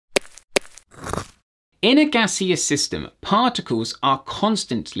In a gaseous system, particles are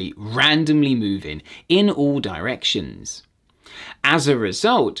constantly randomly moving in all directions. As a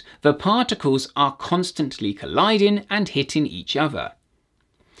result, the particles are constantly colliding and hitting each other.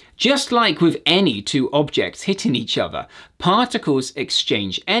 Just like with any two objects hitting each other, particles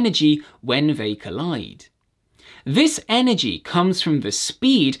exchange energy when they collide. This energy comes from the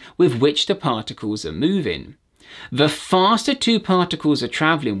speed with which the particles are moving. The faster two particles are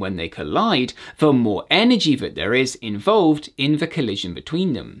travelling when they collide, the more energy that there is involved in the collision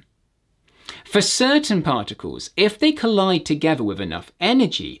between them. For certain particles, if they collide together with enough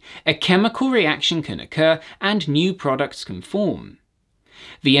energy, a chemical reaction can occur and new products can form.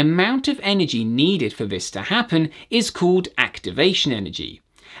 The amount of energy needed for this to happen is called activation energy,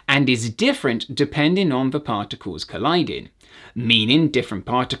 and is different depending on the particles colliding, meaning different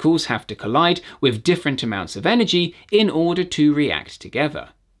particles have to collide with different amounts of energy in order to react together.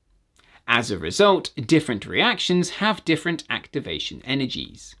 As a result, different reactions have different activation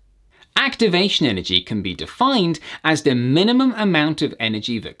energies. Activation energy can be defined as the minimum amount of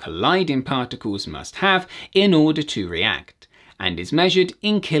energy that colliding particles must have in order to react, and is measured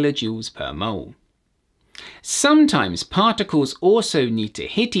in kilojoules per mole. Sometimes particles also need to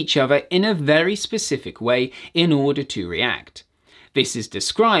hit each other in a very specific way in order to react. This is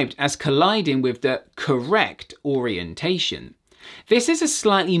described as colliding with the correct orientation. This is a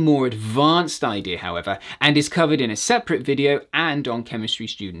slightly more advanced idea, however, and is covered in a separate video and on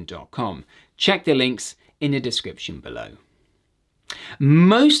chemistrystudent.com. Check the links in the description below.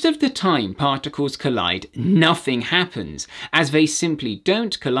 Most of the time particles collide, nothing happens, as they simply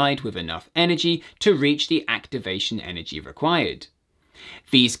don't collide with enough energy to reach the activation energy required.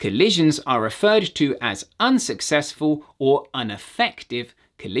 These collisions are referred to as unsuccessful or ineffective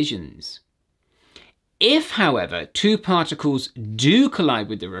collisions. If, however, two particles do collide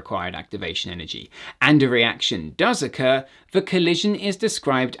with the required activation energy and a reaction does occur, the collision is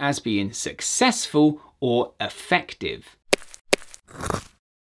described as being successful or effective.